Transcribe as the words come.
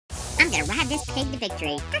I'm gonna ride this pig to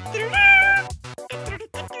victory.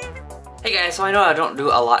 Hey guys, so I know I don't do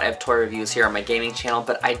a lot of toy reviews here on my gaming channel,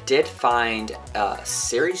 but I did find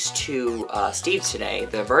Series 2 Steve today,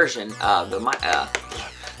 the version,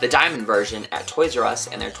 the diamond version at Toys R Us,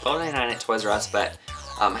 and they're $12.99 at Toys R Us, but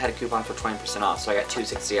I had a coupon for 20% off, so I got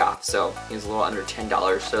 $2.60 off, so it was a little under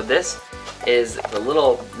 $10. So this is the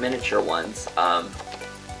little miniature ones,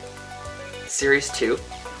 Series 2.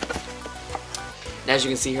 And as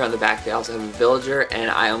you can see here on the back, they also have a villager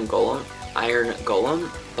and Iron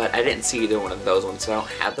Golem, but I didn't see either one of those ones, so I don't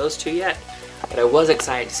have those two yet. But I was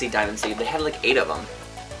excited to see Diamond Steve. They had like 8 of them.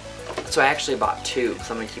 So I actually bought 2,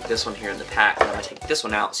 because I'm going to keep this one here in the pack, and I'm going to take this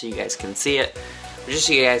one out so you guys can see it. But just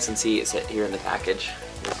so you guys can see, it's here in the package.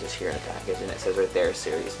 This is here in the package, and it says right there,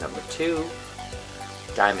 Series number 2,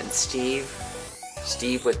 Diamond Steve.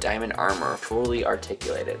 Steve with diamond armor, fully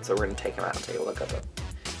articulated. So we're going to take him out and take a look at a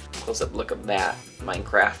close-up look of that,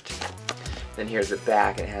 Minecraft. Then here's the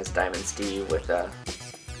back, and it has Diamond Steve with a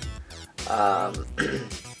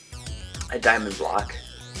diamond block,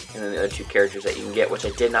 and then the other 2 characters that you can get, which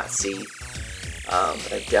I did not see,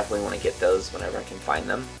 but I definitely want to get those whenever I can find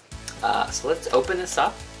them. So let's open this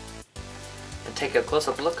up and take a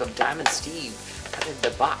close-up look of Diamond Steve out of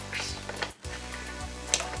the box.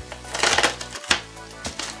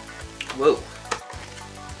 Whoa,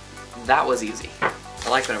 that was easy. I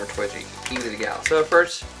like whenever toys are easy to get out. So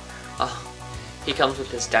first, he comes with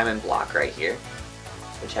this diamond block right here,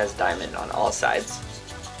 which has diamond on all sides,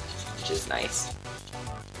 which is nice.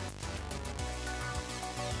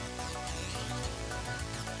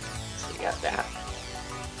 So you got that.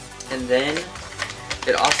 And then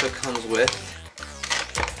it also comes with,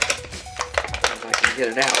 if I can get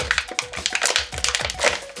it out,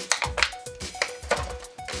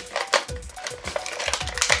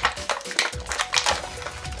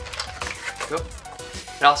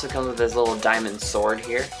 it also comes with this little diamond sword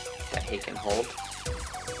here that he can hold.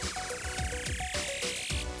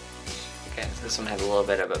 Okay, so this one has a little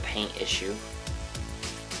bit of a paint issue.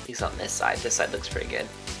 At least on this side. This side looks pretty good.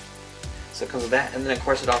 So it comes with that, and then of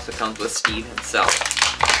course it also comes with Steve himself.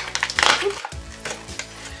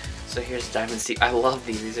 So here's Diamond Steve. I love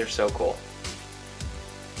these. These are so cool.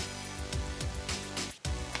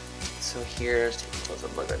 So here's take a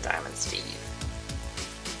close-up look at Diamond Steve.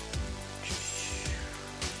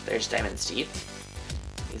 There's Diamond Steve.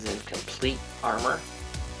 He's in complete armor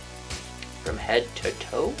from head to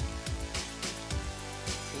toe.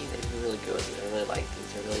 See, they do really good with these. I really like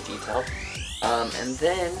these. They're really detailed. And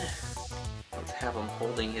then let's have him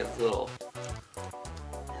holding his little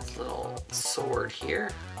sword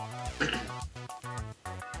here.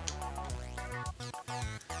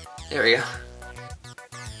 There we go.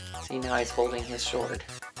 See, now he's holding his sword.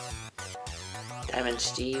 Diamond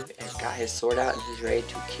Steve has got his sword out and he's ready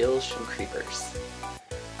to kill some creepers.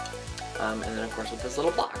 And then of course with this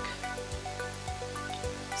little block.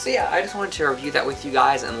 So yeah, I just wanted to review that with you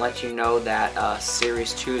guys and let you know that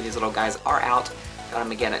Series 2 of these little guys are out. Got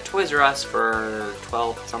them again at Toys R Us for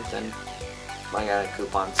 12 something. I got a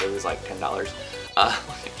coupon, so it was like $10.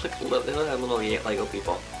 They look like little Lego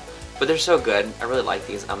people. But they're so good. I really like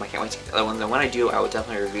these. I can't wait to get the other ones. And when I do, I will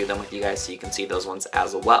definitely review them with you guys so you can see those ones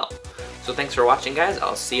as well. So thanks for watching, guys.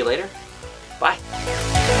 I'll see you later. Bye.